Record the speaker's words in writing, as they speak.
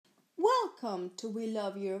welcome to We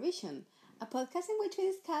Love Eurovision, a podcast in which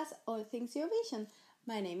we discuss all things Eurovision.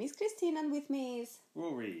 My name is Christine and with me is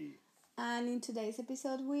Rory. And in today's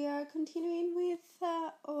episode we are continuing with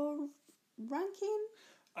our ranking.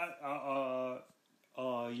 Our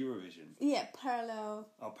Eurovision. Yeah, parallel.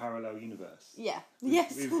 Our parallel universe. Yeah,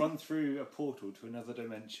 Yes. We've gone through a portal to another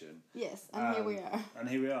dimension. Yes, and here we are. And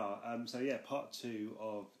here we are. Part 2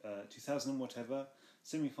 of 2000 and whatever,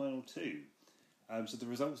 semi-final 2. So the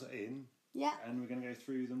results are in. Yeah. And we're going to go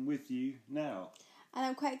through them with you now. And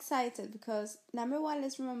I'm quite excited because, number one,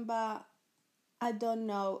 let's remember, I don't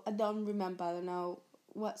know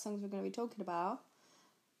what songs we're going to be talking about.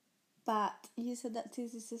 But you said that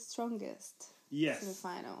this is the strongest. Yes. To the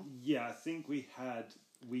final. Yeah, I think we had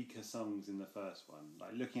weaker songs in the first one.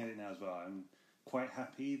 Like, looking at it now as well, I'm quite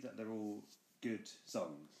happy that they're all good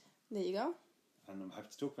songs. There you go. And I'm happy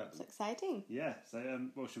to talk about them. It's exciting. Yeah, so,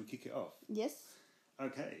 should we kick it off? Yes.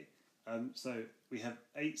 Okay, so we have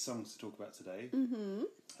 8 songs to talk about today. Mm-hmm.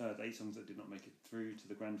 The 8 songs that did not make it through to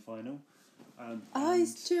the grand final.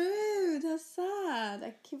 It's true. That's sad.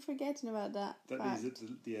 I keep forgetting about that. These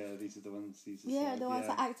are the ones. The ones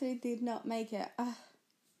that actually did not make it.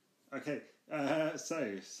 Okay,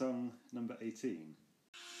 so song number 18.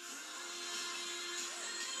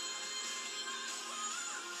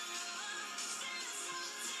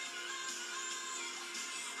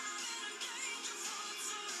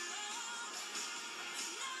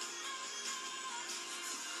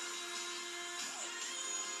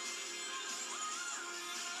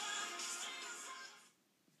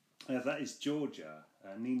 That is Georgia,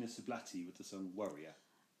 Nina Sublatti with the song Warrior.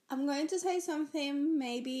 I'm going to say something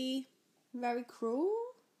maybe very cruel,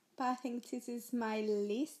 but I think this is my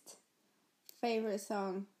least favourite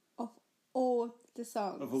song of all the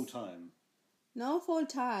songs. Of all time? No, of all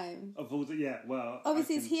time. Of all well...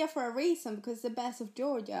 Obviously it's here for a reason, because it's the best of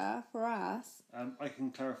Georgia for us. I can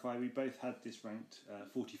clarify, we both had this ranked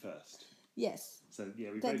 41st. Yes. So,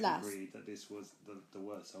 we both agreed that this was the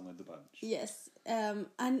worst song of the bunch. Yes. And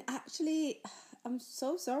actually, I'm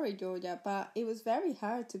so sorry, Georgia, but it was very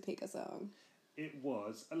hard to pick a song. It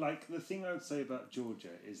was. Like, the thing I would say about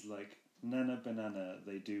Georgia is, like, Nana Banana,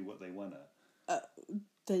 they do what they wanna.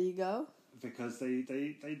 There you go. Because they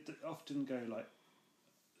often go, like,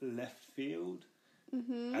 left field.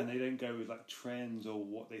 Mm-hmm. And they don't go with, like, trends or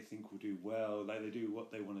what they think will do well. Like, they do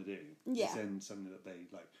what they want to do. Yeah. To send something that they,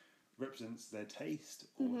 like, represents their taste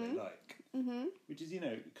or what they like. Mm-hmm. Which is,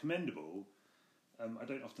 commendable. I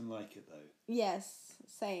don't often like it, though. Yes,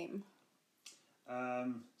 same.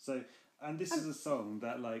 And this is a song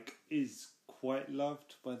that, like, is quite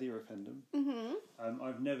loved by the Eurofandom. Mm-hmm.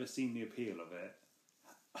 I've never seen the appeal of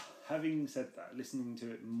it. Having said that, listening to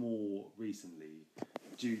it more recently,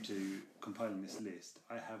 due to compiling this list,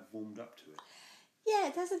 I have warmed up to it. Yeah,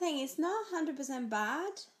 that's the thing. It's not 100%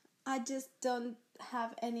 bad. I just don't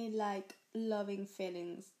have any, like, loving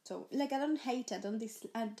feelings. So, like, I don't hate it.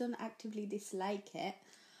 I don't actively dislike it.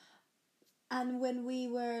 And when we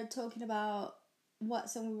were talking about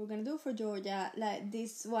what song we were going to do for Georgia, like,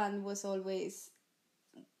 this one was always...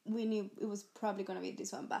 We knew it was probably going to be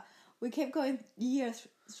this one, but we kept going year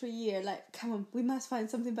through year, like, come on, we must find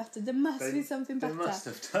something better. There must be something better. They must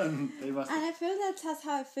have done. And I feel that's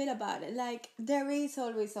how I feel about it. Like, there is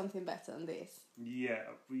always something better than this.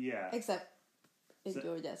 Yeah. Except in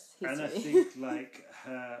Georgia's history. And I think, like,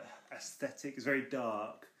 her aesthetic is very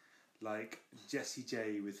dark, like Jessie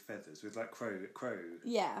J with feathers, with, like, crow.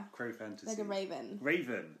 Yeah. Crow fantasy. Like a raven.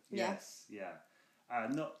 Raven, yes, yeah.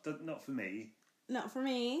 Not for me. Not for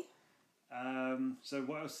me. So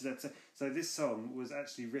what else is there to say? So this song was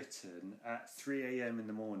actually written at 3 a.m. in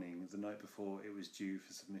the morning, the night before it was due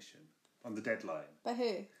for submission, on the deadline. By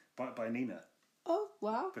who? By Nina. Oh,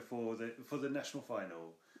 wow. Before the national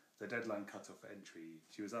final, the deadline cut off for entry.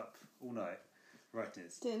 She was up all night writing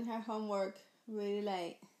this. Doing her homework really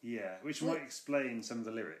late. Yeah, which might explain some of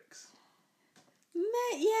the lyrics.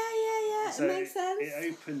 Yeah. So it makes sense. It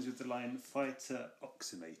opens with the line, "Fighter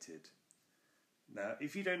oxymated." Now,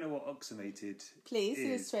 if you don't know what oxymated Please is,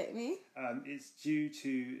 illustrate me. It's due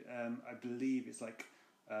to, I believe it's like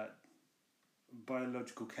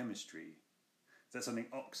biological chemistry. That something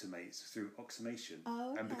oxymates through oxymation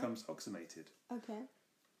and becomes oxymated. Okay.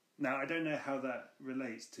 Now, I don't know how that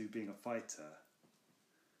relates to being a fighter.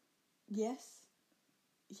 Yes,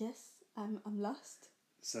 I'm lost.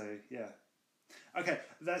 So, yeah. Okay,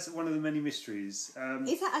 that's one of the many mysteries.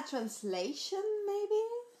 Is that a translation, maybe?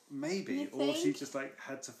 Maybe, or she just, like,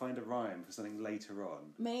 had to find a rhyme for something later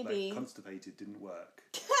on. Maybe. Like, constipated didn't work.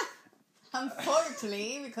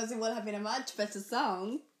 Unfortunately, because it would have been a much better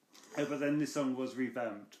song. But then this song was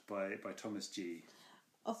revamped by Thomas G.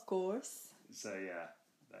 Of course. So yeah,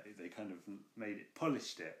 they kind of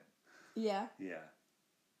polished it. Yeah. Yeah.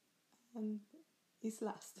 And it's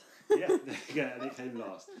last. Yeah, they came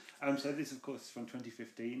last. So this, of course, is from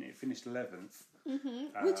 2015. It finished 11th.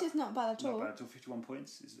 Mm-hmm. Which is not bad at all. Not bad at all. 51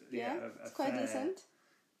 points. It's quite decent.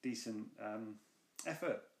 Decent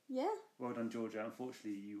effort. Yeah. Well done, Georgia.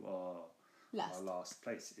 Unfortunately, you are our last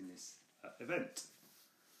place in this event.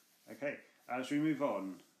 Okay, shall we move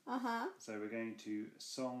on? Uh-huh. So we're going to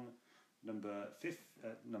song number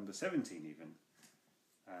 17 even.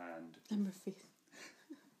 And number 5.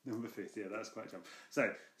 Number 5, yeah, that's quite a jump.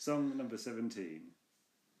 So, song number 17.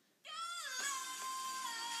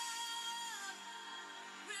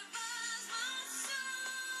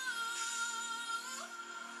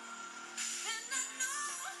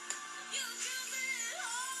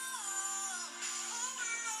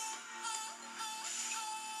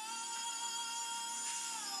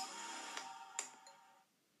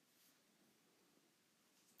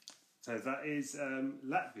 So that is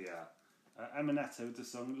Latvia. Aminata with the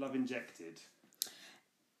song Love Injected.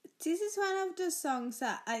 This is one of the songs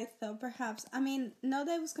that I thought perhaps, I mean, not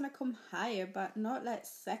that it was going to come higher, but not like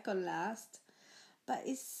second last. But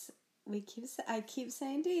I keep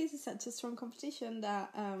saying this is such a strong competition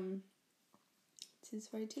that it is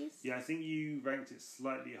what it is. Yeah, I think you ranked it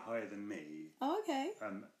slightly higher than me. Oh, okay.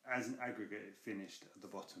 As an aggregate, it finished at the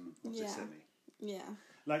bottom of the semi. Yeah.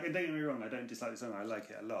 Like, don't get me wrong, I don't dislike the song, I like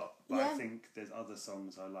it a lot. But I think there's other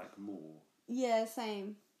songs I like more. Yeah,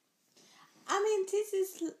 same. I mean, this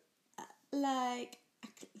is like,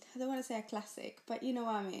 I don't want to say a classic, but you know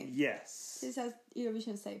what I mean. Yes. This is a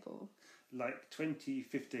Eurovision staple. Like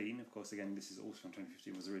 2015, of course, again, this is also from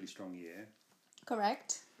 2015, was a really strong year.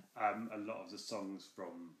 Correct. A lot of the songs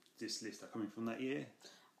from this list are coming from that year.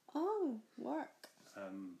 Oh, work.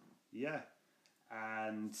 Yeah.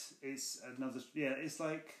 And it's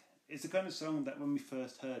it's the kind of song that when we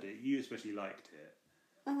first heard it, you especially liked it.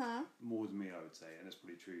 Uh-huh. More than me, I would say, and that's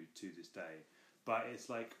probably true to this day. But it's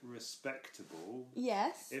like respectable.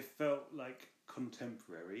 Yes. It felt like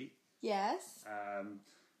contemporary. Yes.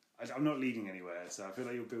 I'm not leading anywhere, so I feel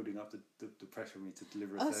like you're building up the pressure on me to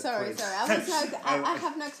deliver a third sorry. point. I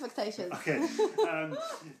have no expectations. Okay.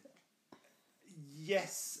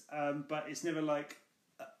 Yes, but it's never like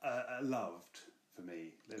loved for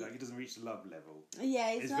me. Like, it doesn't reach the love level.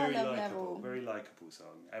 Yeah, it's not very a love likeable, level. very likeable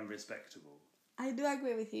song and respectable. I do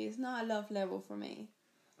agree with you. It's not a love level for me.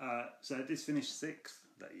 So this finished 6th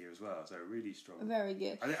that year as well. So really strong. Very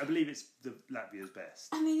good. I believe it's the Latvia's best.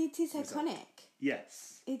 I mean, it is iconic.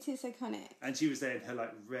 Yes. It is iconic. And she was there in her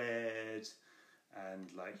like red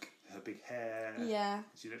and like her big hair. Yeah.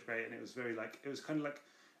 She looked great, and it was very like, it was kind of like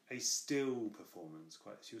a still performance.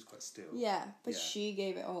 She was quite still. Yeah, but she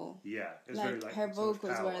gave it all. Yeah, it was like, very like her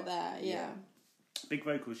vocals were there. Yeah. Big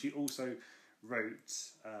vocals. She also wrote,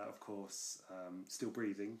 of course, "Still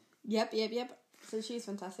Breathing." Yep. So she's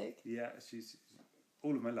fantastic. Yeah, she's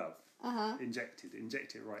All of My Love. Inject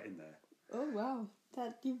it right in there. Oh wow,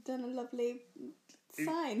 that you've done a lovely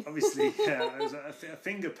sign. Obviously, yeah, it was a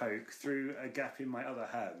finger poke through a gap in my other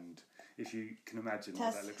hand. If you can imagine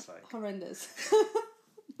what that looks like. Horrendous.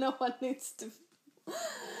 No one needs to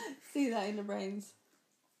see that in the brains.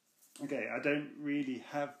 Okay, I don't really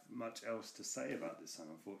have much else to say about this song,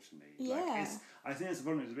 unfortunately. Yeah. Like, I think that's the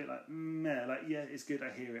problem. It's a bit like, meh, like, yeah, it's good,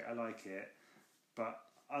 I hear it, I like it. But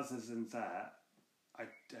other than that, I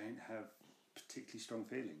don't have particularly strong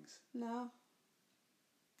feelings. No.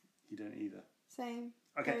 You don't either? Same.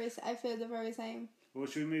 Okay. I feel the very same. Well,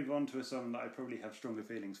 should we move on to a song that I probably have stronger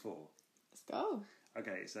feelings for? Let's go.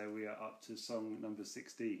 Okay, so we are up to song number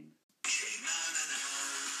 16.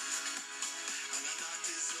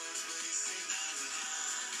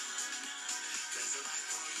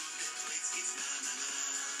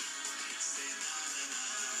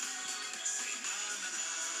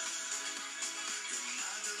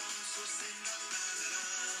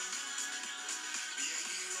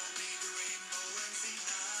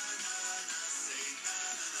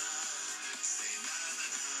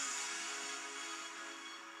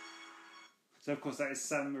 So, of course, that is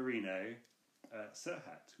San Marino,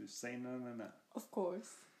 Serhat, with Say Na Na Na. Of course.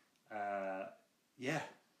 Yeah.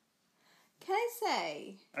 Can I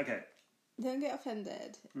say... Okay. Don't get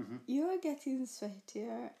offended. Mm-hmm. You are getting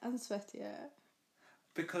sweatier and sweatier.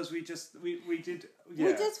 Because we did... Yeah,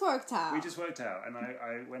 we just worked out. We just worked out, and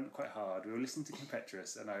I went quite hard. We were listening to Kim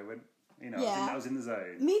Petras, and I went... I was in the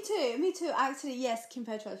zone. Me too. Actually, yes, Kim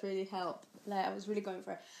Petras really helped. Like, I was really going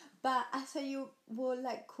for it. But I thought you would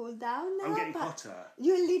like cool down now. I'm getting hotter.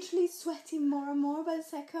 You're literally sweating more and more by the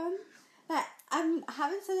second. Like, I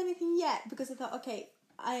haven't said anything yet because I thought, okay,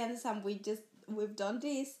 I understand we we've done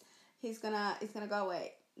this. It's gonna go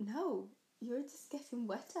away. No, you're just getting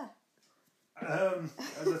wetter.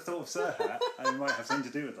 As a thought of Serhat, I might have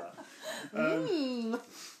something to do with that.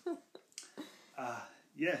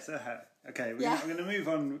 Yeah, Serhat. Okay, I'm going to move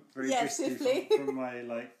on very briskly from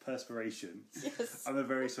my perspiration. Yes. I'm a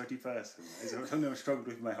very sweaty person. It's something I've struggled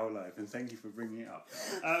with my whole life, and thank you for bringing it up.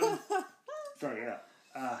 Sorry, yeah.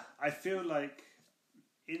 I feel like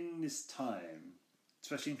in this time,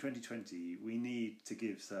 especially in 2020, we need to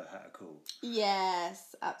give Serhat a call.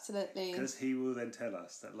 Yes, absolutely. Because he will then tell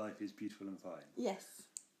us that life is beautiful and fine. Yes.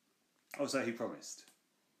 Also, he promised.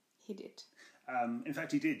 He did. In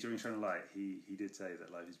fact, he did during Shine a Light. He did say that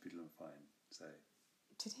life is beautiful and fine. So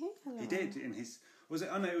did he? He did in his. Was it?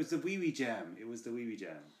 Oh no, it was the Wee Wee Jam. It was the Wee Wee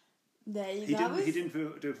Jam. There you go. He didn't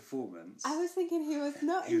do a performance. I was thinking he was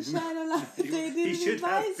not in Shine a Light. He should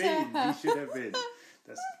have been. He should have been.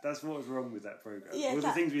 That's what was wrong with that programme. Yeah, all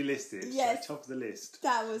the things we listed. Yes, top of the list.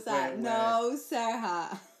 That was that. No,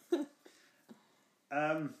 Serhat.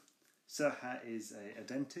 Serhat is a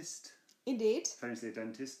dentist. Indeed. Famously a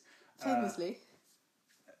dentist. Famously.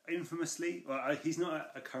 Infamously, well, he's not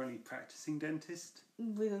a currently practicing dentist.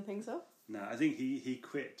 We don't think so. No, I think he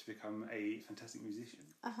quit to become a fantastic musician.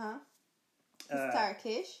 He's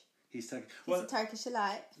Turkish. He's Turkish. He's a Turkish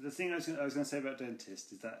elite. The thing I was going to say about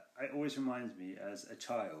dentists is that it always reminds me as a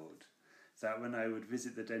child that when I would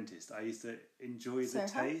visit the dentist, I used to enjoy the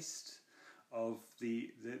taste of the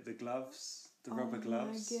gloves, the rubber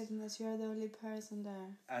gloves. Oh my goodness, you're the only person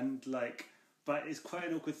there. And but it's quite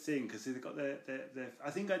an awkward thing because they've got their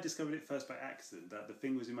I think I discovered it first by accident, that the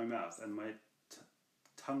thing was in my mouth and my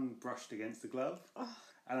tongue brushed against the glove. Oh.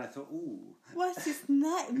 And I thought, ooh. What's this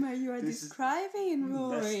nightmare you are describing,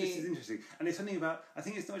 Rory? This is interesting. And it's something about, I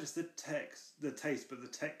think it's not just the taste, but the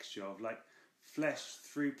texture of flesh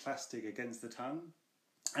through plastic against the tongue.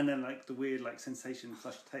 And then the weird sensation,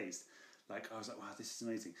 flush taste. I was like, wow, this is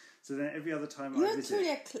amazing. So then every other time I visit...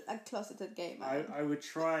 You're truly a closeted gamer. I would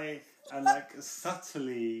try and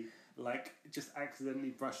subtly, just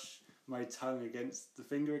accidentally brush my tongue against the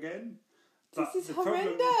finger again. But this is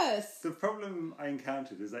horrendous. The problem I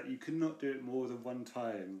encountered is that you could not do it more than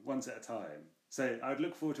once at a time. So I'd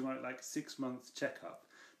look forward to my 6-month checkup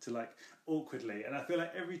to awkwardly, and I feel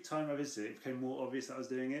like every time I visited, it became more obvious that I was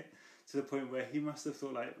doing it, to the point where he must have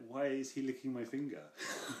thought why is he licking my finger?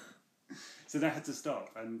 So then I had to stop,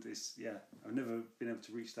 and I've never been able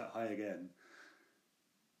to reach that high again.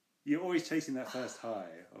 You're always chasing that first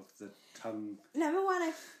high of the tongue. Number one,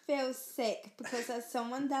 I feel sick because as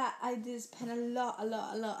someone that I did spend a lot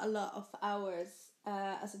of hours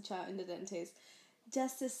as a child in the dentist,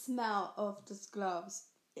 just the smell of those gloves,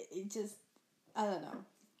 it just, I don't know,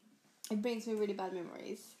 it brings me really bad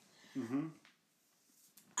memories. Mm-hmm.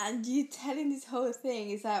 And you telling this whole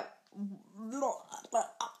thing is that,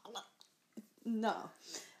 no.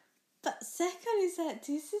 But second is that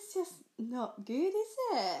this is just not good, is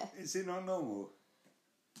it? Is it not normal?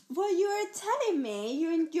 Well, you are telling me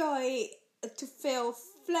you enjoy to feel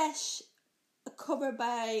flesh covered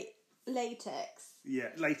by latex. Yeah,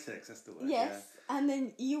 latex, that's the word. Yes, yeah. And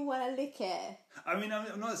then you want to lick it. I mean,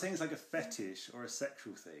 I'm not saying it's a fetish or a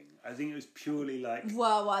sexual thing. I think it was purely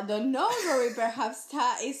Well, I don't know, Rory. Perhaps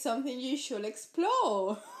that is something you should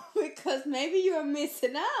explore. Because maybe you're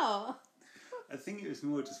missing out. I think it was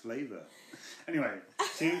more just flavour. Anyway,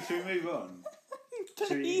 should we move on?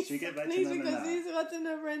 Please, should we get back to because this is what's in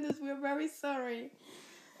horrendous. We're very sorry.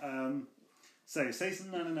 So, Say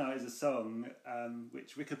Some Na Na Na is a song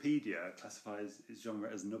which Wikipedia classifies its genre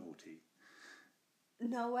as novelty.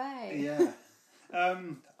 No way. Yeah.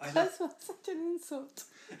 That's such an insult.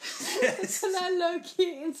 Yes. It's not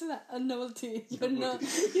low-key, it's not a novelty. You're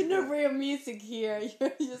not real music here.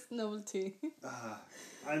 You're just novelty.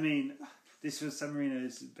 I mean... This was San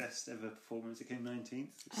Marino's best ever performance. It came 19th.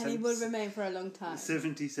 And he will remain for a long time.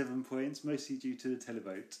 77 points, mostly due to the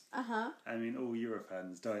televote. Uh-huh. I mean, all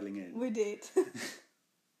Eurofans dialing in. We did.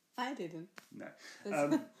 I didn't. No.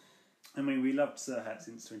 I mean, we loved Serhat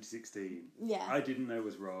since 2016. Yeah. I didn't know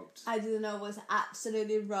was robbed. I didn't know was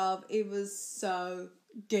absolutely robbed. It was so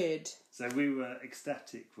good. So we were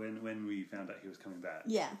ecstatic when we found out he was coming back.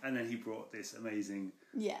 Yeah. And then he brought this amazing...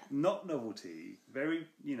 Yeah. Not novelty, very,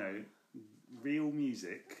 real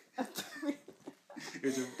music. It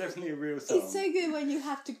was definitely a real song. It's so good when you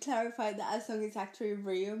have to clarify that a song is actually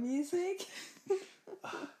real music.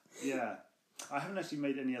 Yeah. I haven't actually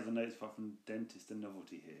made any other notes apart from dentist and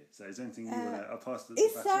novelty here. So is there anything you want to... I'll pass the...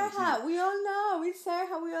 It's Serhat. We all know. It's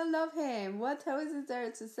Serhat. We all love him. What else is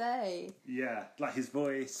there to say? Yeah. His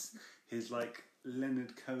voice, his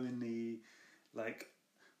Leonard Cohen-y,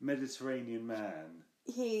 Mediterranean man.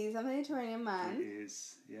 He's a Mediterranean man. He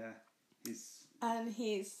is, yeah. And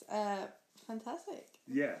he's fantastic.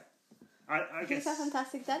 Yeah. I guess... He's a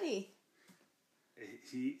fantastic daddy.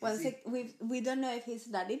 We don't know if he's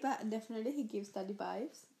a daddy, but definitely he gives daddy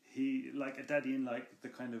vibes. He, like a daddy in like the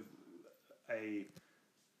kind of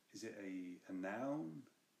is it a noun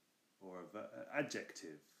or an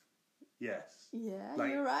adjective? Yes. Yeah,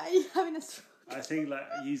 like, you're right. You're having a stroke. I think like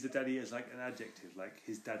I use the daddy as like an adjective, like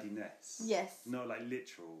his daddiness. Yes. Not like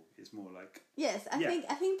literal. It's more like... Yes, I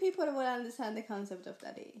think people will understand the concept of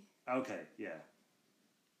daddy. Okay, yeah.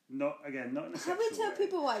 Not in a sexual Have we tell way.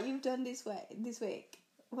 people what you've done this week?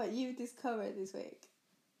 What you've discovered this week?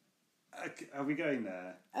 Are we going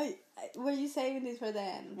there? Were you saving this for the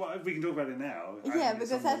end? Well, we can talk about it now. Yeah,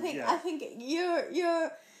 because I think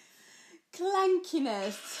your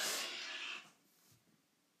clunkiness.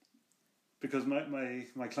 Because my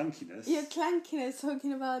clunkiness. Your clunkiness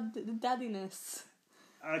talking about the daddiness.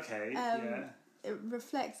 Okay, yeah. It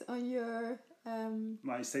reflects on your...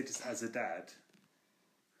 my status as a dad.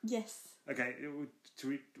 Yes. Okay,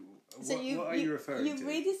 what are you referring to? You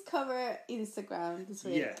rediscovered Instagram this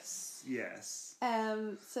week. Yes.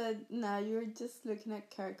 So now you're just looking at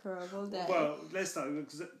Kirkorov all day. Well, let's start,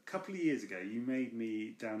 because a couple of years ago you made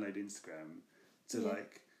me download Instagram to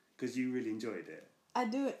because you really enjoyed it. I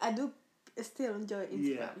do still enjoy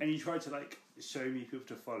Instagram. Yeah, and you tried to show me people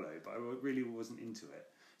to follow, but I really wasn't into it.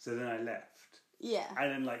 So then I left. Yeah.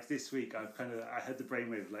 And then this week I had the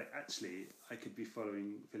brainwave actually I could be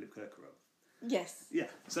following Philip Kirkorov. Yes. Yeah.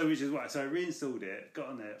 So which is why. So I reinstalled it, got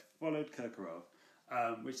on there, followed Kirkorov,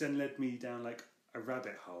 which then led me down a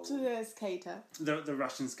rabbit hole. To the skater. The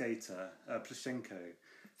Russian skater, Plushenko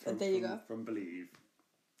from Believe,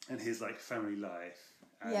 and his family life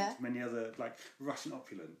and many other Russian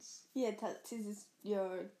opulence. Yeah, that is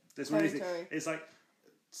your There's territory. It's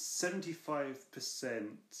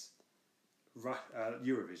 75%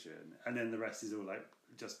 Eurovision, and then the rest is all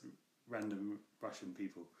just random Russian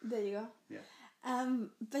people. There you go. Yeah.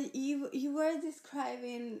 But you were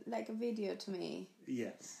describing a video to me.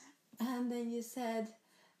 Yes. And then you said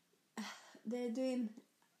they're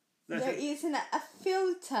using a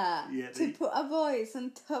filter to put a voice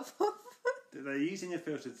on top of. They're using a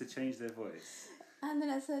filter to change their voice. And then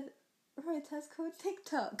I said, right, that's called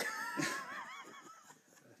TikTok.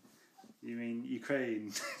 You mean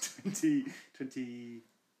Ukraine 2015?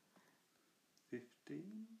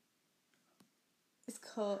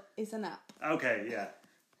 It's an app. Okay, yeah.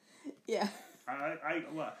 Yeah.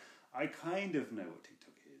 I kind of know what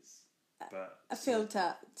TikTok is, but a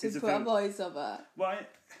filter to put a voice over. Well,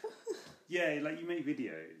 yeah, you make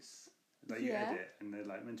videos, you edit, and they're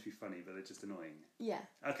meant to be funny, but they're just annoying. Yeah.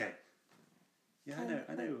 Okay. Yeah, I know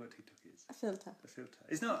what TikTok is. A filter.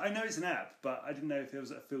 It's not. I know it's an app, but I didn't know if there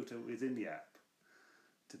was a filter within the app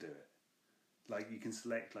to do it. You can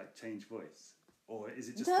select change voice, or is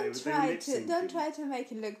it just don't try to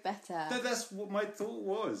make it look better. No, that's what my thought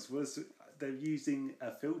was they're using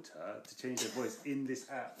a filter to change their voice in this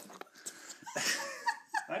app.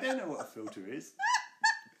 I don't know what a filter is.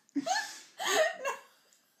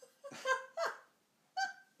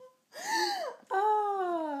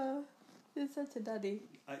 Oh, you're such a daddy.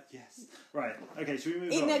 Yes. Right. Okay. Should we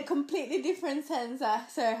move in on? In a completely different sense,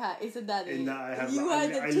 Serhat is a daddy. In that I have. You are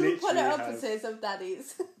the two polar opposites of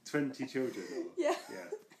daddies. 20 children. Yeah.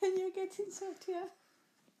 And you're getting sweatier.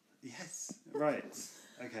 Yes. Right.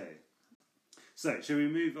 Okay. So, shall we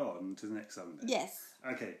move on to the next song then? Yes.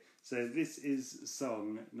 Okay. So this is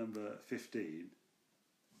song number 15.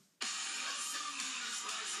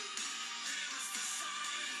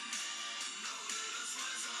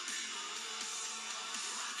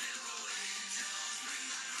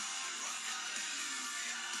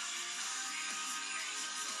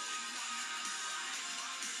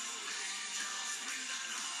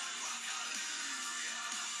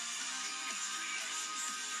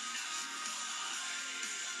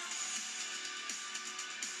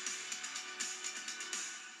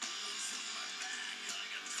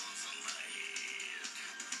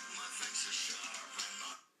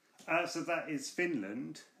 So that is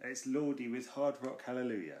Finland. It's Lordi with Hard Rock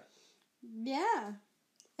Hallelujah. Yeah.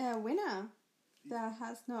 A winner that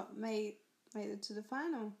has not made it to the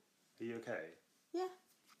final. Are you okay? Yeah.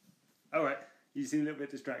 All right. You seem a little bit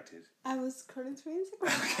distracted. I was scrolling through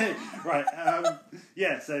Instagram. Okay, right.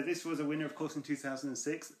 Yeah, so this was a winner, of course, in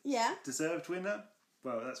 2006. Yeah. Deserved winner?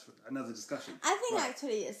 Well, that's another discussion. I think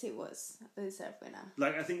actually, yes, it was a deserved winner.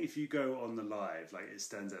 I think if you go on the live, it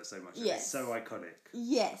stands out so much. Yes. It's so iconic.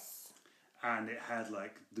 Yes. And it had,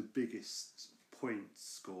 the biggest point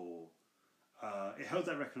score. It held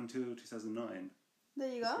that record until 2009.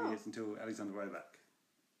 There you go. 3 years until Alexander Rybak.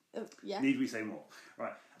 Yeah. Need we say more?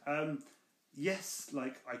 Right. Yes,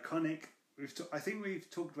 like iconic. I think we've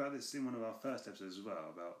talked about this in one of our first episodes as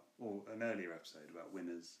well, or an earlier episode about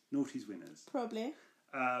winners, Naughty's winners. Probably.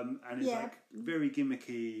 And it's like very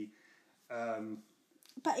gimmicky.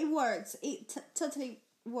 But it works. It totally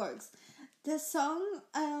works. The song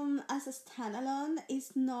as a standalone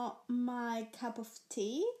is not my cup of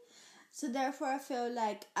tea. So therefore I feel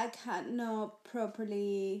like I can't not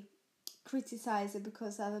properly criticize it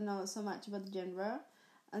because I don't know so much about the genre.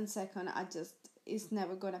 And second, it's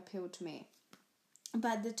never going to appeal to me.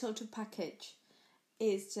 But the total package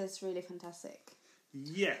is just really fantastic.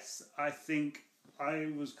 Yes, I think I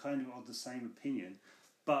was kind of of the same opinion.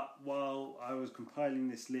 But while I was compiling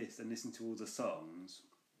this list and listening to all the songs,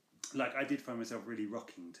 like I did find myself really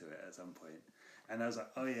rocking to it at some point. And I was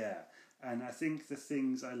like, oh yeah. And I think the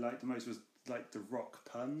things I liked the most was like the rock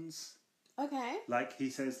puns. Okay. Like he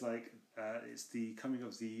says like, it's the coming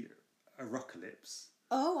of the Rockalypse.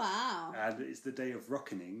 Oh wow! And it's the day of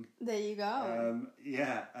rockening. There you go.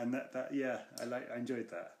 Yeah, and that I enjoyed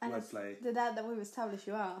that wordplay. The dad that we've established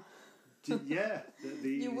you are. Yeah,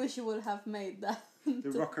 you wish you would have made that.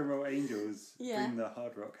 The rock and roll angels Yeah. bring the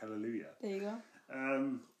hard rock hallelujah. There you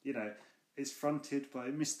go. You know, it's fronted by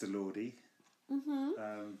Mr. Lordy. Mm-hmm.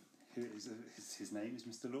 Who is his name is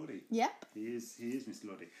Mr. Lordy. Yep. He is Mr.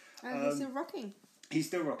 Lordy. And he's still rocking. He's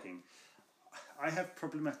still rocking. I have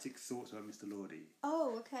problematic thoughts about Mr. Lordy.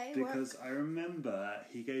 Oh, okay. Because I remember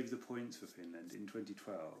he gave the points for Finland in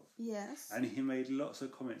 2012. Yes. And he made lots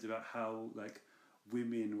of comments about how like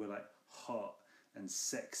women were like hot and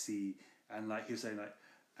sexy, and like he was saying like,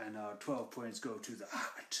 and our 12 points go to the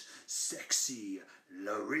hot, sexy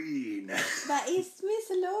Loreen. But it's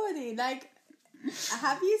Mr. Lordy. Like,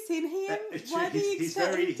 have you seen him? What do you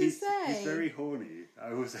expect him to say? He's very horny.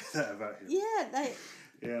 I will say that about him. Yeah, like.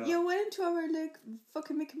 Yeah. You're willing to overlook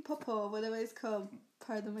fucking Mick Popo, whatever it's called.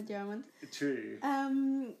 Pardon my German. True.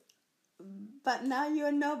 But now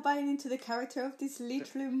you're not buying into the character of this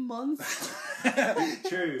literally monster.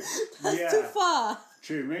 True. That's too far.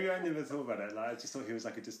 True. Maybe I never thought about it. Like I just thought he was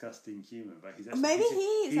like a disgusting human, but he's actually, maybe he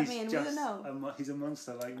is. I mean, we don't know. He's a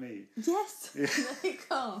monster like me. Yes. Yeah. There you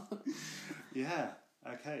go. Yeah.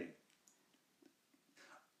 Okay.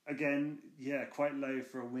 Again, yeah, quite low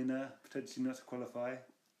for a winner, potentially not to qualify.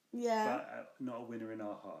 Yeah. But not a winner in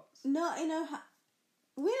our hearts. Not in our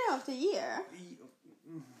winner of the year.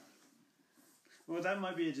 Well, that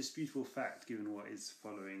might be a disputable fact given what is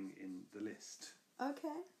following in the list. Okay.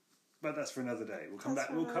 But that's for another day.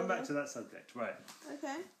 We'll come back to that subject, right?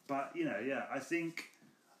 Okay. But yeah, I think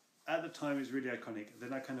at the time it was really iconic.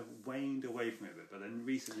 Then I kind of waned away from it a bit. But then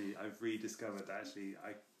recently I've rediscovered that actually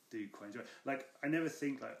I do quite enjoy it. Like I never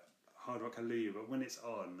think like Hard Rock Hallelujah, but when it's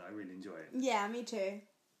on, I really enjoy it. Yeah, me too.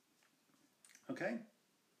 Okay.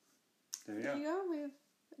 There we go. There you go. We've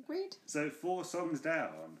agreed. So 4 songs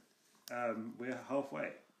down. We're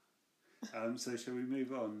halfway. So shall we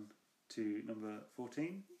move on to number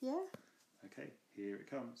 14? Yeah. Okay, here it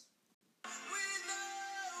comes.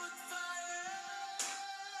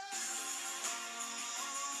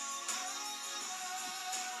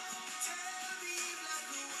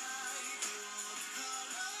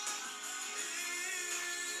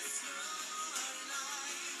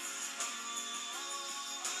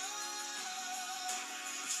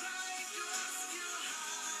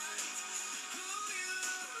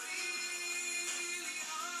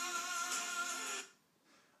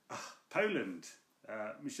 Poland,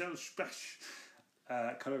 Michelle Spash,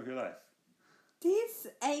 Colour of Your Life. This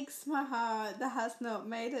aches my heart that has not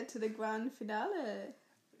made it to the grand finale.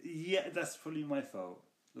 Yeah, that's probably my fault.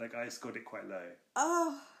 Like, I scored it quite low.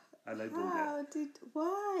 Oh, I lowballed it.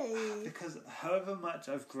 Why? Because however much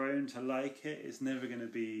I've grown to like it, it's never going to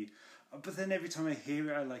be... But then every time I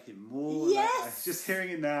hear it, I like it more. Yes! Like, just hearing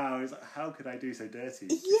it now, it's like, how could I do so dirty?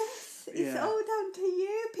 Yes! It's all down to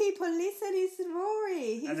you, people. Listen, it's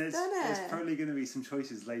Rory. He's done it. There's probably going to be some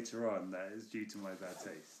choices later on that is due to my bad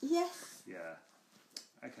taste. Yes. Yeah.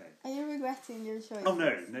 Okay. Are you regretting your choice? Oh,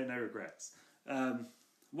 no regrets.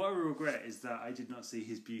 What I regret is that I did not see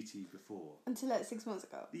his beauty before. Until like 6 months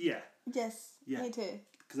ago? Yeah. Yes, me too.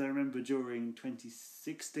 Because I remember during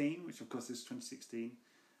 2016, which of course is 2016,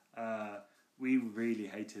 we really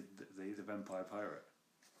hated the Vampire Pirate.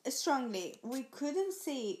 Strongly. We couldn't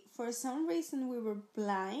see, for some reason we were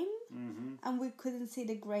blind, and we couldn't see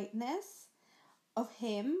the greatness of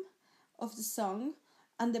him, of the song,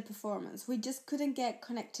 and the performance. We just couldn't get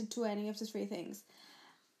connected to any of the 3 things.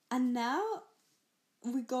 And now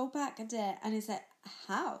we go back a day and it's like,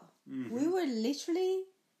 how? Mm-hmm. We were literally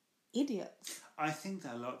idiots. I think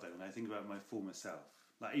that a lot though when I think about my former self.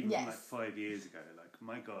 Like even from Yes. like 5 years ago. Like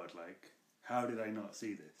my God, like how did I not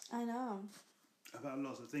see this? I know. About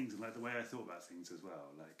lots of things and like the way I thought about things as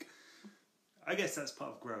well. Like I guess that's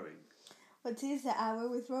part of growing. What is the hour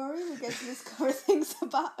with Rory? We get to discover things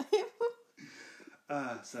about him.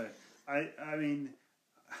 So I mean,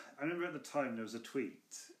 I remember at the time there was a tweet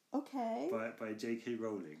Okay. by J.K.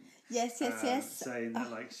 Rowling. Yes. Saying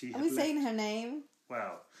that like she Are had we left, saying her name?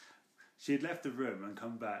 well, she had left the room and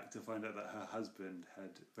come back to find out that her husband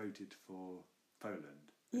had voted for Poland.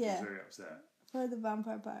 And Yeah. She was very upset. For the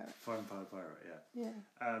Vampire Pirate. Vampire Pirate, yeah.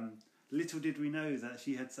 Yeah. Little did we know that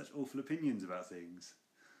she had such awful opinions about things.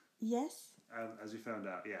 Yes. As we found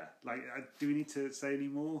out, yeah. Like, do we need to say any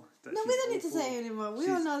more? That No, she's we don't need to awful? say anymore. We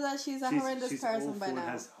She's- all know that she's a horrendous she's person awful by and now.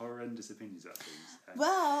 has horrendous opinions about things. And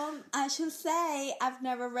Well, I should say I've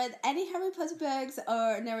never read any Harry Potter books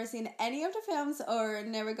or never seen any of the films or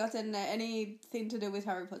never gotten anything to do with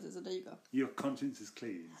Harry Potter, so there you go. your conscience is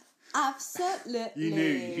clean. Absolutely.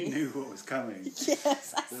 You knew what was coming.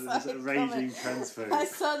 Yes, I There saw was a it raging coming. transphobe. I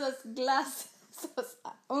saw those glasses.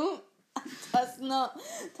 That's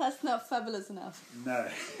not fabulous enough. No,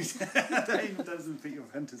 that even doesn't fit your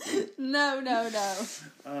fantasy. No.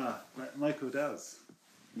 But Michael does.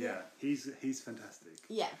 Yeah, he's fantastic.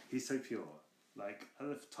 Yeah. He's so pure. Like at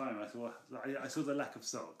the time, I saw the lack of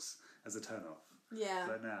socks as a turn off. Yeah.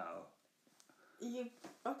 But now, You're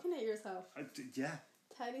looking at yourself. yeah,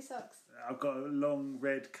 Tiny socks. I've got a long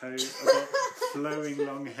red coat. I've got flowing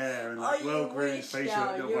long hair and like well-groomed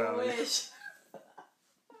facial. You wish.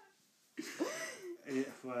 Yeah,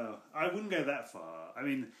 well, I wouldn't go that far. I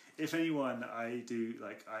mean, if anyone, I do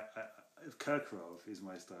like Kirkorov is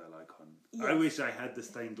my style icon. Yes. I wish I had the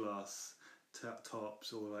stained glass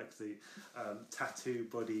tops or like the tattoo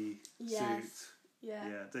body Yes. suit. Yeah.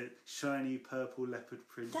 Yeah, the shiny purple leopard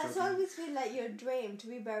print. That's jogging. always been like your dream, to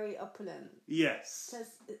be very opulent. Yes.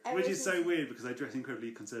 'Cause Which is so everything- weird because I dress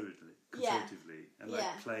incredibly conservatively and like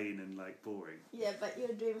Yeah. plain and like boring. Yeah, but your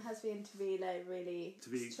dream has been to be like really To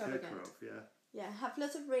be extravagant. Kirkorov, yeah. Yeah, have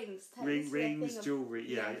lots of rings. Tell us your Rings, thing of- jewellery,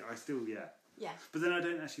 yeah, yeah. I still, yeah. Yeah, But then I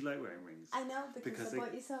don't actually like wearing rings. I know because I Because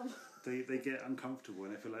bought you some. They get uncomfortable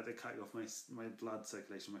and I feel like they're cutting off my blood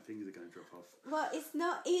circulation. My fingers are going to drop off. Well, it's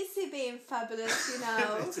not easy being fabulous, you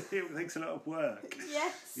know. It takes a lot of work.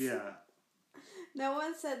 Yes. Yeah. No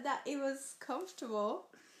one said that it was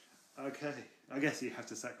comfortable. Okay. I guess you have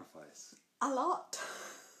to sacrifice. A lot.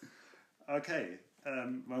 Okay.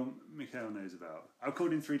 Well, Mikhail knows about. I've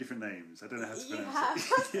called him 3 different names. I don't know how to You pronounce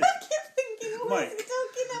have. it. I keep thinking, what Mike. is he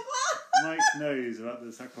talking about? Mike knows about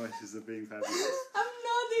the sacrifices of being fabulous. I'm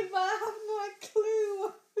nodding, but I have no clue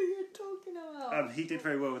what you're talking about. He did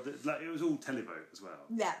very well with it. Like, it was all televote as well.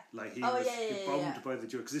 Yeah. Like he Oh, was yeah, bombed yeah. by the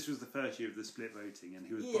jury because this was the first year of the split voting, and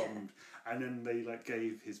he was Yeah. bombed. And then they like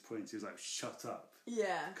gave his points. He was like, "Shut up,"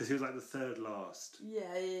 Yeah. because he was like the third last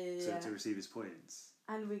Yeah. to receive his points.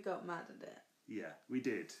 And we got mad at it. Yeah, we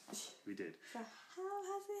did. We did. So how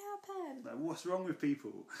has it happened? Like, what's wrong with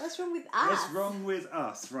people? What's wrong with us? What's wrong with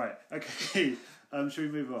us? Right. Okay. Shall we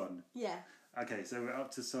move on? Yeah. Okay. So we're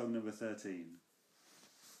up to song number 13.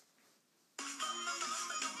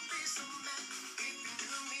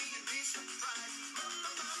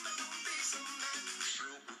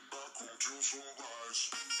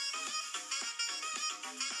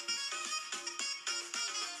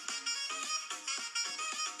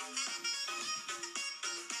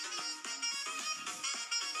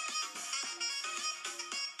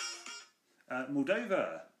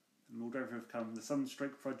 Moldova. Moldova have come the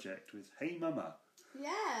Sunstroke Project with Hey Mama.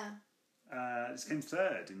 Yeah. This came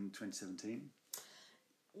third in 2017.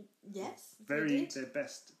 Yes. we Very did. their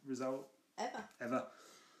best result Ever. ever.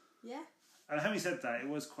 Yeah. And having said that, it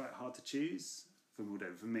was quite hard to choose for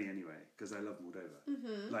Moldova, for me anyway, because I love Moldova.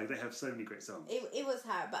 Mm-hmm. Like, they have so many great songs. It was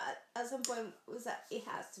hard, but at some point it was that it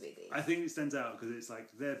has to be this. I think it stands out because it's like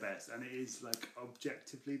their best, and it is like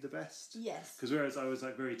objectively the best. Yes. Because whereas I was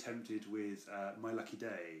like very tempted with My Lucky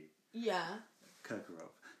Day, Yeah.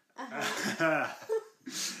 Kirkorov. Uh-huh.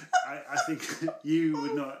 I think you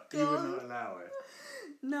would not God. allow it.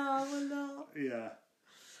 No, I will not. Yeah.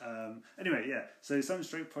 Anyway, yeah. So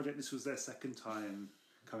Sunstroke Project. This was their second time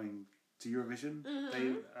coming to Eurovision. Mm-hmm.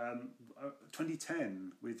 They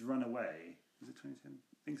 2010 with Runaway. Was it 2010?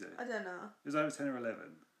 I think so. I don't know. It was either 10 or 11.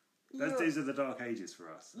 You're- These are the dark ages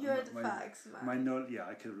for us. You're the facts, man. Yeah,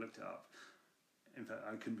 I could have looked it up. In fact,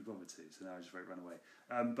 I couldn't be bothered to, so now I just wrote Runaway.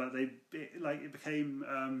 But it became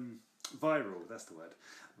viral. That's the word.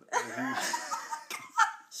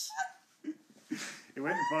 It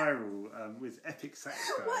went viral with epic sax.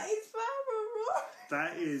 What is viral?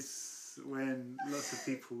 That is helps when lots of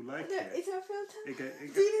people like No, it. it's a filter.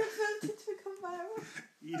 It Do you filter to become viral?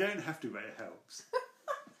 You don't have to, but it helps.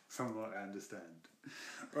 From what I understand.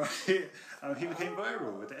 Right? He became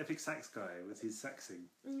viral with the Epic Sax guy with his saxing.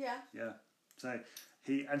 Yeah. Yeah. So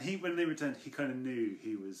he when they returned, he kind of knew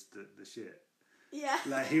he was the shit. Yeah.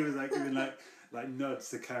 Like he was like even like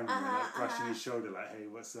nods the camera and like brushing his shoulder like, hey,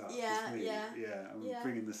 what's up? Yeah, It's me. yeah. I'm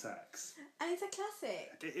bringing the sax. And it's a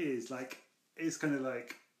classic. It is like it's kind of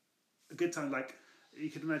like a good time. Like you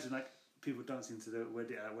could imagine like people dancing to the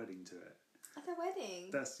wedding to it. At a wedding.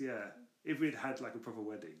 That's if we'd had like a proper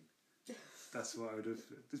wedding, that's what I would have.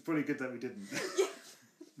 It's probably good that we didn't. Yeah.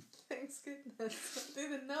 Thanks goodness. I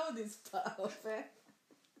didn't know this part of it.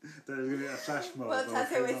 There's going to be a flash mob. Well,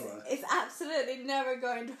 it's absolutely never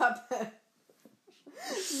going to happen.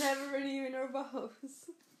 Never renewing our vows.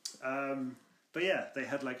 But yeah, they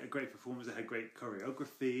had like a great performance. They had great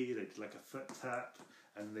choreography. They did like a foot tap,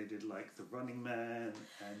 and they did like the Running Man.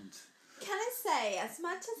 And can I say, as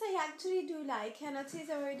much as I actually do like it, and it is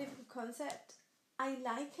a very difficult concept, I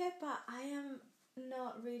like it, but I am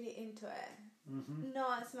not really into it. Mm-hmm.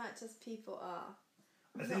 Not as much as people are.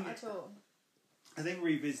 Not at all. I think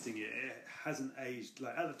revisiting it hasn't aged.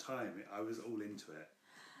 Like at the time, I was all into it.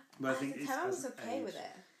 But I think at the time I was okay with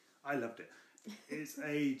it. I loved it. It's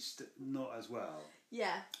aged not as well.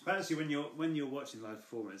 Yeah. But actually, when you're watching live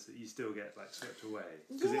performance, you still get like swept away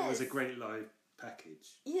because it was a great live package.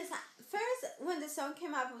 Yes. First, when the song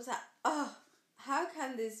came up, I was like, oh, how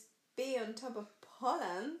can this be on top of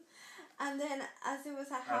Poland? And then as it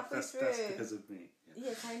was like halfway through, that's because of me. Yeah.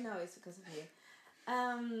 Yes, I know it's because of you.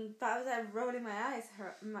 But I was like rolling my eyes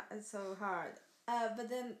so hard. But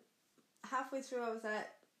then halfway through, I was like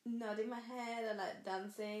nodding my head and like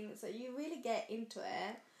dancing. So you really get into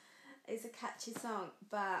it. It's a catchy song,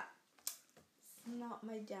 but it's not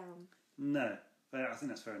my jam. No, I think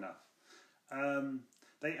that's fair enough.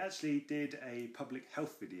 They actually did a public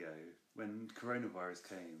health video when coronavirus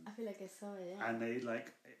came. I feel like I saw it. Yeah. And they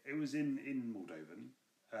it was in Moldovan.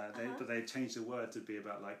 But they changed the word to be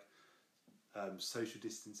about like social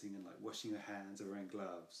distancing and like washing your hands and wearing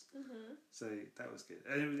gloves. Mm-hmm. So that was good.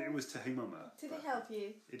 And it was to Hey Mama. Did it help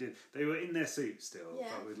you? It did. They were in their suits still,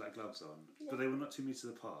 but with like gloves on. Yeah. But they were not 2 meters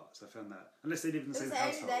apart, so I found that. Unless they live in the same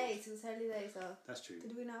household. It was early days though. That's true.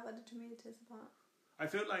 Did we know about the 2 meters apart? I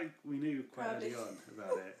feel like we knew quite early on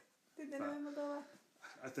about it. Did they know in Moldova?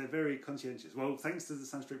 They're very conscientious. Well, thanks to the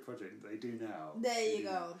Sunstroke Project, they do now. There you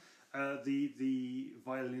go. The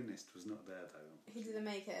violinist was not there though. He didn't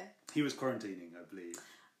make it. He was quarantining, I believe.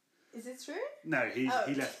 Is it true? No, he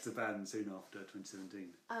left the band soon after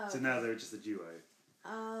 2017. Oh, so now they're just a duo.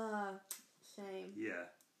 Ah, shame. Yeah.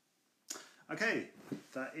 Okay,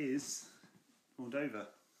 that is Moldova.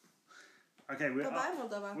 Okay,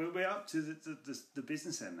 we're up to the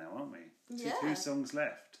business end now, aren't we? Yeah. 2 songs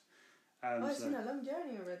left. It's been a long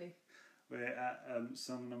journey already. We're at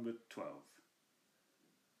song number 12.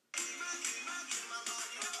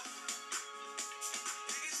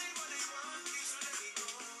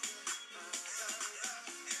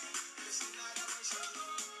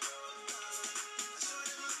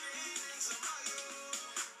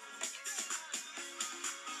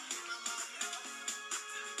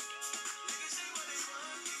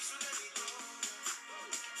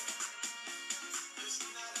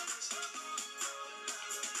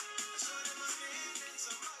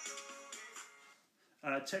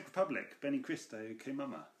 Czech Republic, Benny Cristo, K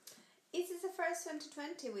Mama. Is this the first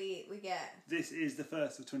 2020 we get? This is the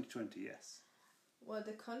first of 2020, yes. Well,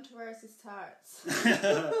 the controversy starts.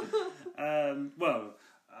 Well,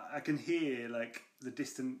 I can hear like the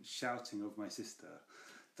distant shouting of my sister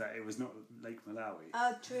that it was not Lake Malawi.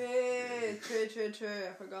 Oh, true.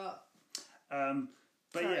 I forgot.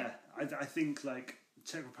 But Sorry. yeah, I think like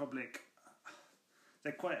Czech Republic,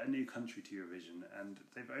 they're quite a new country to Eurovision, and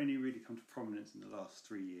they've only really come to prominence in the last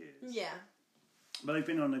 3 years. Yeah. But they've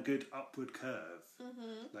been on a good upward curve.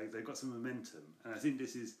 Mm-hmm. Like they've got some momentum, and I think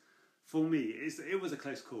this is, for me, it was a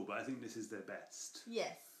close call, but I think this is their best.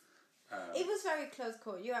 Yes. It was very close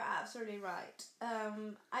call. You are absolutely right.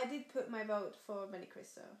 I did put my vote for Benny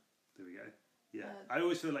Cristo. There we go. Yeah. I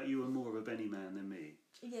always feel like you were more of a Benny man than me.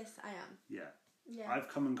 Yes, I am. Yeah. Yeah. I've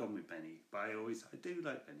come and gone with Benny, but I do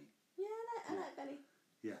like Benny. Yeah, I like Benny.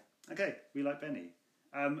 Yeah. Okay, we like Benny.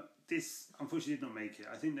 This unfortunately did not make it.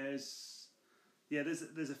 I think there's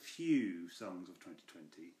a few songs of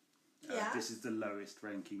 2020. This is the lowest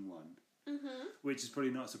ranking one, which is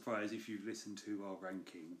probably not a surprise if you've listened to our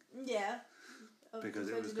ranking. Yeah. Because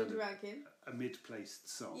it was kind of a mid-placed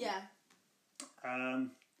song. Yeah.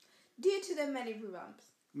 Due to the many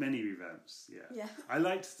revamps. Many revamps, yeah. Yeah. I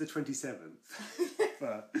liked the 27th,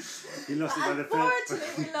 but he lost it by the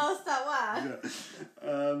Unfortunately, we lost that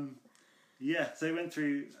one. Yeah, so it went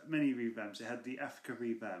through many revamps. It had the Africa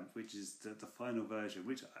revamp, which is the final version,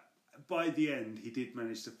 which by the end he did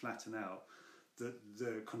manage to flatten out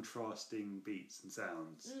the contrasting beats and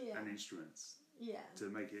sounds and instruments to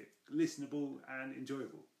make it listenable and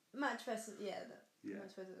enjoyable. Much better,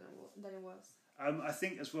 much better than it was. I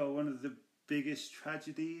think as well, one of the biggest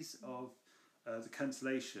tragedies of the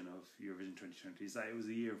cancellation of Eurovision 2020 is that it was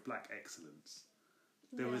a year of black excellence.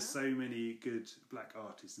 There were so many good black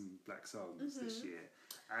artists and black songs this year,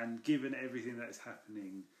 and given everything that is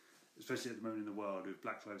happening, especially at the moment in the world with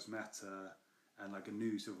Black Lives Matter and like a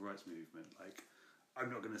new civil rights movement, like I'm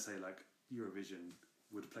not going to say like Eurovision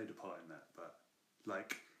would have played a part in that, but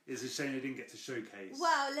like it's a shame they didn't get to showcase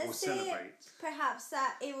or celebrate. Perhaps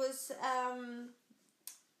that it was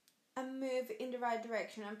a move in the right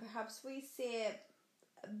direction, and perhaps we see it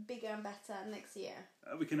bigger and better next year.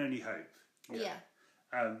 We can only hope. Yeah.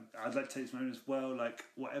 I'd like to take this moment as well, like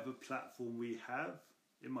whatever platform we have,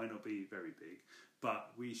 it might not be very big,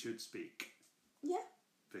 but we should speak. Yeah.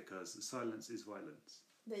 Because silence is violence.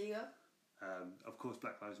 There you go. Of course,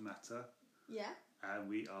 Black Lives Matter. Yeah. And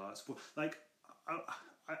we are like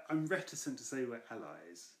I'm reticent to say we're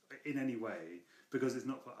allies in any way because it's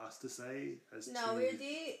not for us to say.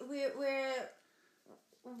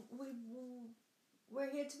 We're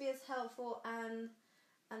here to be as helpful and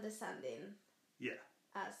understanding. Yeah.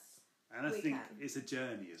 And I think it's a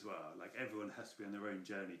journey as well. Like everyone has to be on their own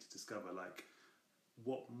journey to discover like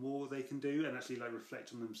what more they can do and actually like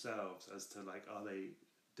reflect on themselves as to like are they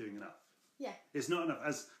doing enough? Yeah. It's not enough,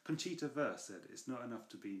 as Conchita Wurst said, it's not enough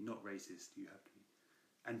to be not racist, you have to be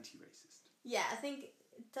anti-racist. Yeah, I think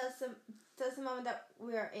that's the moment that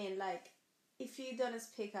we're in, like if you don't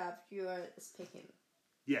speak up, you're speaking.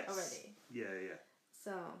 Yes. Already. Yeah.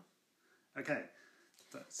 So okay.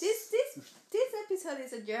 This episode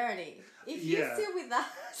is a journey. If you're still with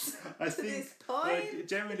us to this point, like,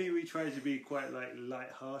 generally we try to be quite like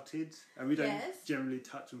light-hearted, and we don't generally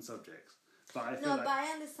touch on subjects. But I feel but I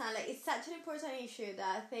understand. Like it's such an important issue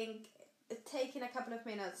that I think taking a couple of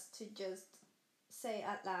minutes to just say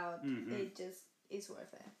out loud, it just is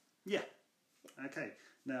worth it. Yeah. Okay.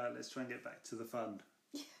 Now let's try and get back to the fun.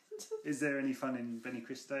 Is there any fun in Benny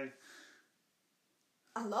Cristo?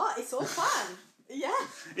 A lot. It's all fun. Yeah.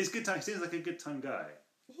 It's good time. He seems like a good time guy.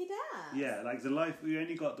 He does. Yeah, like we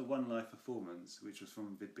only got the one live performance, which was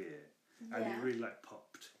from Vid Beer, and it really like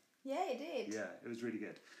popped. Yeah, it did. Yeah, it was really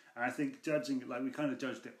good. And I think judging, like we kind of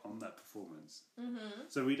judged it on that performance.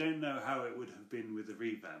 So we don't know how it would have been with the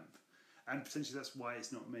revamp. And potentially that's why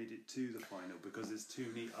it's not made it to the final, because there's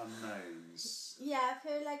too many unknowns. Yeah, I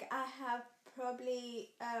feel like I have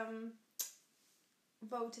probably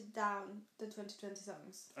voted down the 2020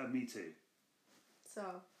 songs. Me too.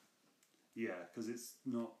 So. Yeah, because it's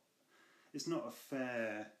not a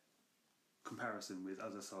fair comparison with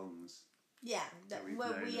other songs. Yeah,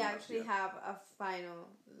 we actually have a final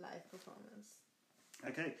live performance.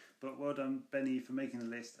 Okay, but well done, Benny, for making the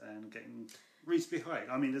list and getting reasonably high.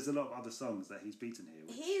 I mean, there's a lot of other songs that he's beaten here.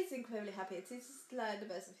 He is incredibly happy. It's like the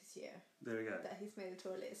best of his year. There we go. That he's made a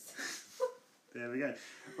tour list. There we go.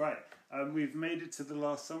 Right, we've made it to the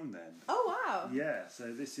last song then. Oh, wow. Yeah,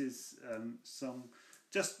 so this is song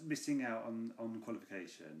just missing out on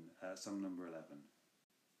qualification, song number 11.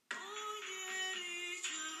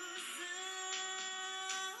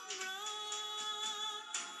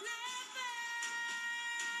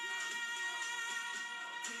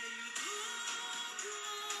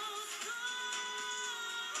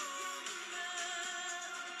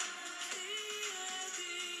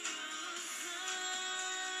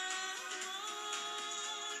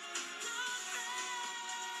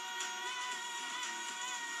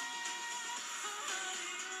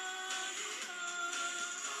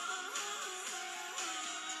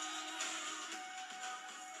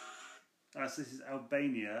 So this is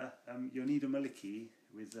Albania, Jonida Maliki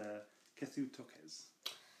with Kethu Tokes.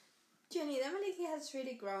 Jonida Maliki has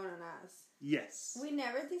really grown on us. Yes. We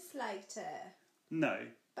never disliked her. No.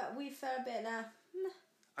 But we felt a bit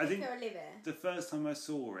I think the first time I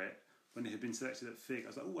saw it, when it had been selected at FIG, I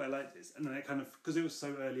was like, oh, I like this. And then it kind of, because it was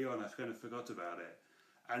so early on, I kind of forgot about it.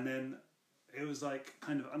 And then it was like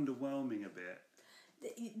kind of underwhelming a bit.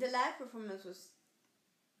 The live performance was...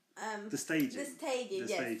 the staging.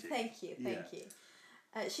 Yes. Thank you.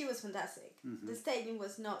 She was fantastic. The staging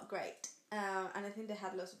was not great, and I think they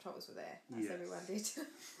had lots of troubles with it, as everyone did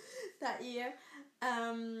that year.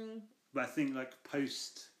 But I think like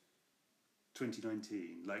post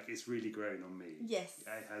 2019, like it's really grown on me. Yes,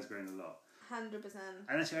 it has grown a lot. 100%.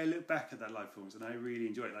 And actually, I look back at that live performance and I really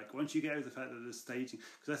enjoy it. Like, once you get over the fact that the staging,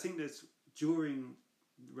 because I think there's, during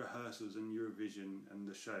rehearsals and Eurovision and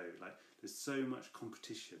the show, like, there's so much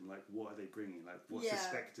competition. Like, what are they bringing? Like, what's the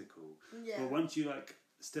spectacle? Yeah. But once you, like,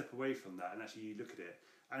 step away from that and actually you look at it,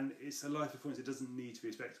 and it's a live performance, it doesn't need to be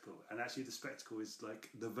a spectacle. And actually, the spectacle is, like,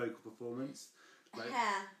 the vocal performance. Like,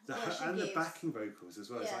 the backing vocals as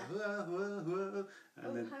well. Yeah. It's like, whoa, whoa, whoa.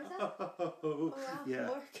 And then, how's that? oh, wow, yeah.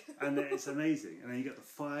 work. And then it's amazing. And then you get the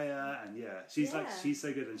fire, and she's like, she's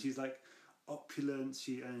so good. And she's like opulent,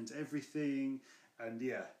 she owns everything. And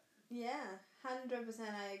Yeah, 100%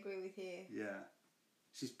 I agree with you. yeah.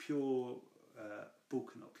 She's pure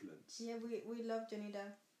Balkan opulence. Yeah, we love Janita.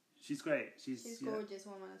 She's great. She's a gorgeous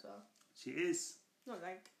woman as well. She is. Not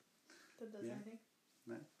like that does anything.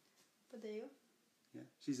 No. But there you go. Yeah,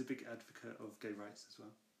 she's a big advocate of gay rights as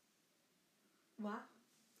well. What?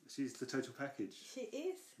 She's the total package. She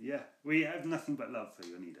is. Yeah, we have nothing but love for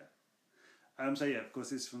Jonida. So yeah, of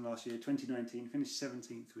course, this is from last year, 2019. Finished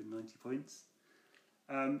 17th with 90 points.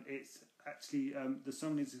 It's actually the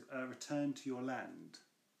song is "Return to Your Land."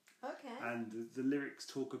 Okay. And the lyrics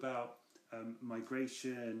talk about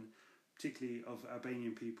migration, particularly of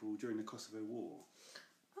Albanian people during the Kosovo War.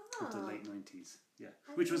 Of the late 90s,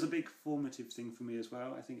 which was a big formative thing for me as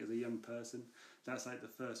well. I think as a young person, that's like the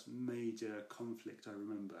first major conflict I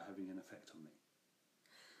remember having an effect on me.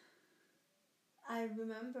 I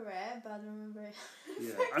remember it, but I don't remember it.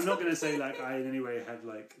 Yeah, I'm not going to say like I in any way had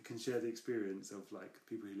like can share the experience of like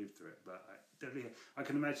people who lived through it, but I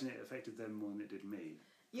can imagine it affected them more than it did me.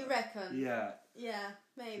 You reckon? Yeah. Yeah,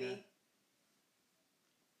 maybe. Yeah.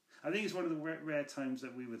 I think it's one of the rare times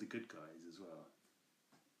that we were the good guys as well.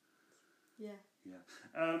 Yeah.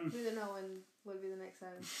 Yeah. We don't know when will be the next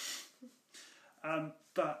time.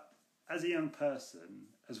 But as a young person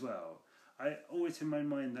as well, I always had in my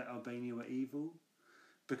mind that Albania were evil,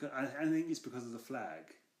 because I think it's because of the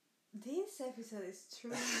flag. This episode is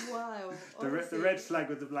truly wild. The red flag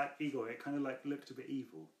with the black eagle, it kind of like looked a bit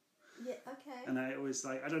evil. Yeah, okay. And I always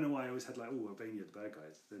like, I don't know why I always had like, oh, Albania, the bad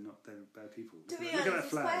guys. They're bad people. To be Look at that honest,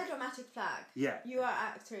 it's flag. quite a dramatic flag. Yeah. You are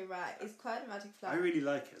actually right. It's quite a dramatic flag. I really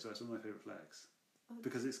like it as well. It's one of my favourite flags.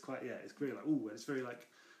 Because it's quite, it's very like, it's very like,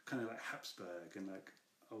 kind of like Habsburg and like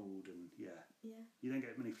old and Yeah. You don't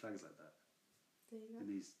get many flags like that. There you go. In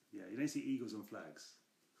these, you don't see eagles on flags.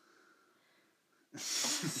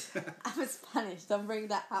 I'm Spanish, don't bring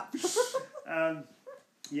that up.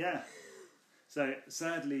 Yeah. So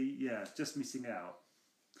sadly, just missing out.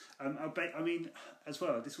 I mean, as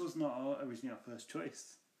well, this was not originally our first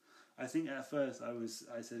choice. I think at first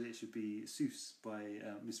I said it should be Seuss by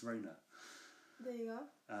Miss Rona. There you go.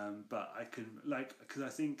 But I can because I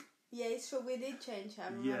think. Yeah, it's true. We did change.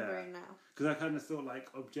 I'm remembering now. Because I kind of thought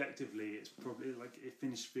objectively, it's probably it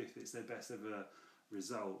finished fifth. It's their best ever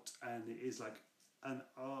result, and it is like an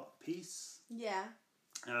art piece. Yeah.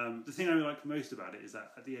 The thing I like most about it is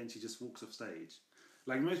that at the end she just walks off stage.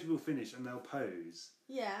 Like most people finish and they'll pose.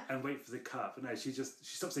 Yeah. And wait for the cut, but no, she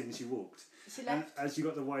stopped singing and she walked. She left. And as you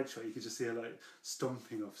got the wide shot, you could just see her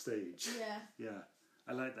stomping off stage. Yeah. Yeah,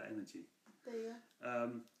 I like that energy. There you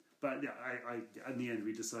go. But I in the end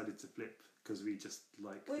we decided to flip because we just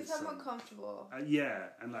we felt more comfortable.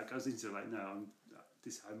 and I was into no,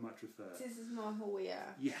 I much prefer. This is more who we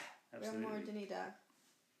are. Yeah, absolutely. We're more Janita.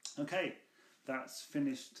 Okay, that's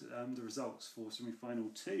finished the results for semi-final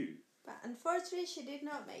 2. But unfortunately, she did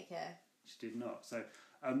not make it. She did not. So,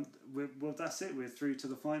 well, that's it. We're through to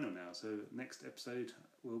the final now. So, next episode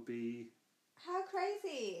will be how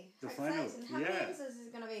crazy! The how final. Exciting. How many episodes is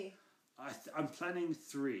it gonna be? I'm planning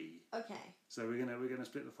 3. Okay. So we're gonna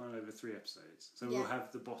split the final over 3 episodes. So we'll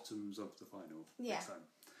have the bottoms of the final next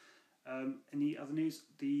time. Any other news?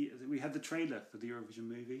 We had the trailer for the Eurovision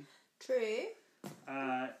movie. True.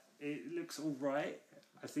 It looks all right.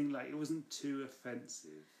 I think it wasn't too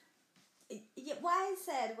offensive. Yeah, what I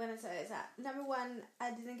said when I said it is that number one,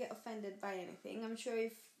 I didn't get offended by anything. I'm sure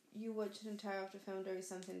if you watch the entire of the film, there is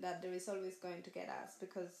something that there is always going to get us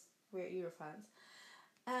because we're Euro fans.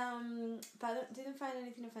 But I didn't find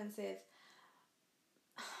anything offensive.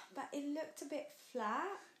 But it looked a bit flat.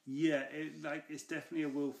 Yeah, it's definitely a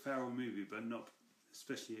Will Ferrell movie, but not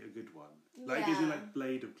especially a good one. It gives me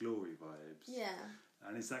Blade of Glory vibes. Yeah.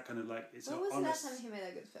 And it's that kind of it's when was the last time he made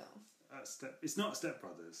a good film? It's not Step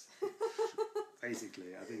Brothers.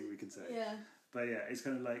 Basically, I think we can say. Yeah. But yeah, it's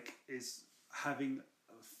kind of it's having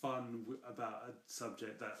fun about a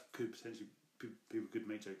subject that could potentially people could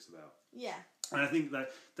make jokes about. Yeah. And I think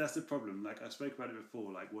that's the problem. I spoke about it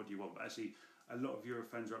before. What do you want? But actually, a lot of Euro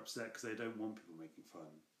fans are upset because they don't want people making fun.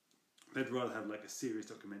 They'd rather have a serious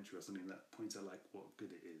documentary or something that points out what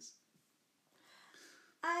good it is.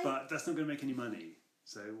 that's not going to make any money.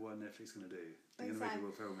 So what are Netflix going to do? They're going to make a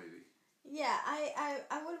Will Ferrell movie. Yeah,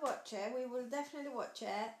 I will watch it. We will definitely watch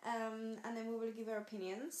it. And then we will give our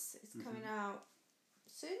opinions. It's coming out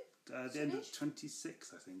soon. The end of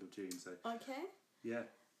 26th, I think, of June. So okay. yeah.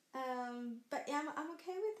 But yeah, I'm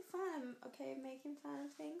okay with the fun. I'm okay making fun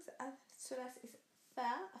of things as soon as it's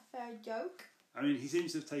a fair joke. I mean, he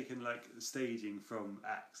seems to have taken like staging from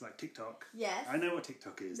acts like TikTok. Yes. I know what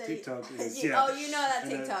TikTok is. TikTok is Oh, you know that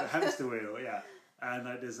TikTok. The hamster wheel, yeah. And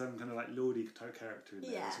like, there's some kind of like Lordy type character in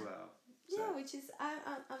there as well. So. Yeah, which is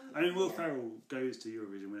I mean, Will Ferrell goes to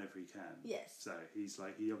Eurovision whenever he can. Yes. So he's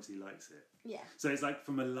like, he obviously likes it. Yeah. So it's like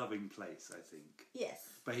from a loving place, I think. Yes.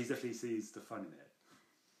 But he definitely sees the fun in it.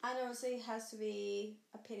 And also it has to be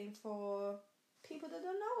appealing for people that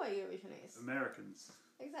don't know what Eurovision is. Americans.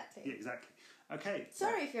 Exactly. Yeah, exactly. Okay.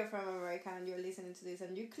 Sorry if you're from America and you're listening to this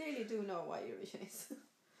and you clearly do know what Eurovision is.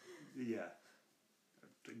 Yeah.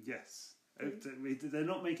 Yes. They're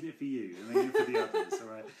not making it for you. They're making it for the others, all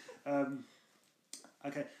right?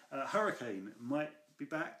 Okay. Hurricane might be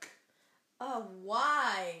back. Oh,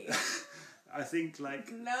 why? I think,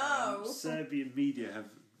 like, no. Serbian media have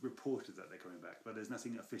reported that they're coming back, but there's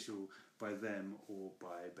nothing official by them or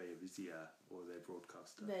by Beovizija or their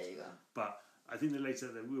broadcaster. There you go. But I think the later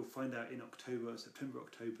that we'll find out in September,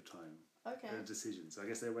 October time. Okay. A decision. So I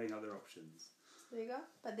guess they're weighing out their options. There you go.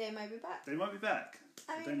 But they might be back. They might be back.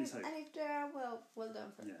 I mean, and if they are, well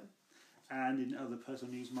done for them. And in other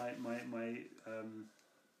personal news,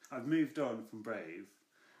 I've moved on from Brave.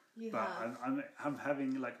 I'm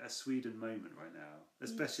having like a Sweden moment right now,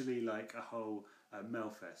 especially like a whole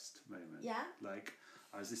Melfest moment. Yeah. Like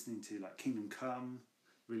I was listening to like Kingdom Come,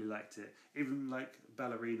 really liked it. Even like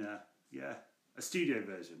Ballerina, yeah, a studio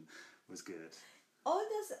version was good. All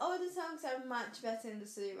the songs are much better in the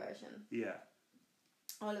studio version. Yeah.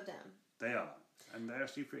 All of them. They are, and they're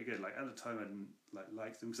actually pretty good. Like at the time, I didn't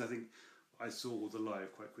like them because I think I saw the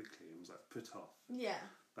live quite quickly and was like put off. Yeah.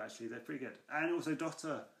 But actually, they're pretty good. And also,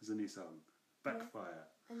 Dotter is a new song, Backfire.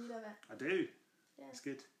 And you love it. I do. Yeah. It's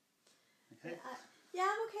good. Okay. Yeah,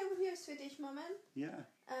 I'm okay with your Swedish moment. Yeah.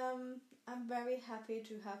 I'm very happy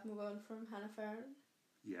to have moved on from Hannah Fern.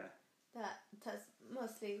 Yeah. That's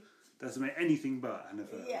mostly. Doesn't make anything but Hannah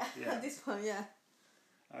Fern. Yeah. At this point, yeah.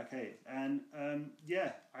 Okay, and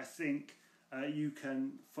I think you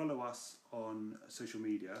can follow us on social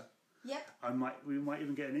media. Yep. We might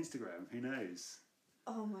even get an Instagram. Who knows?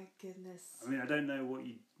 Oh my goodness. I mean, I don't know what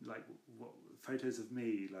you like. What photos of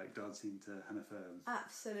me like dancing to Hannah Fern?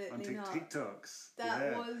 Absolutely on not. TikToks.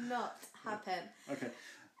 That will not happen. Okay.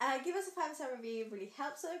 Give us a 5-star review. It really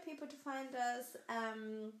helps other people to find us.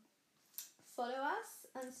 Follow us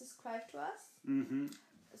and subscribe to us. Mm-hmm.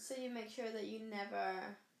 So you make sure that you never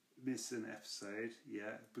miss an episode.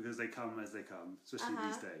 Yeah, because they come as they come, especially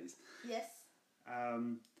these days. Yes.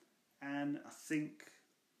 And I think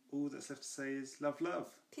all that's left to say is love.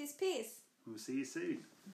 Peace. We'll see you soon.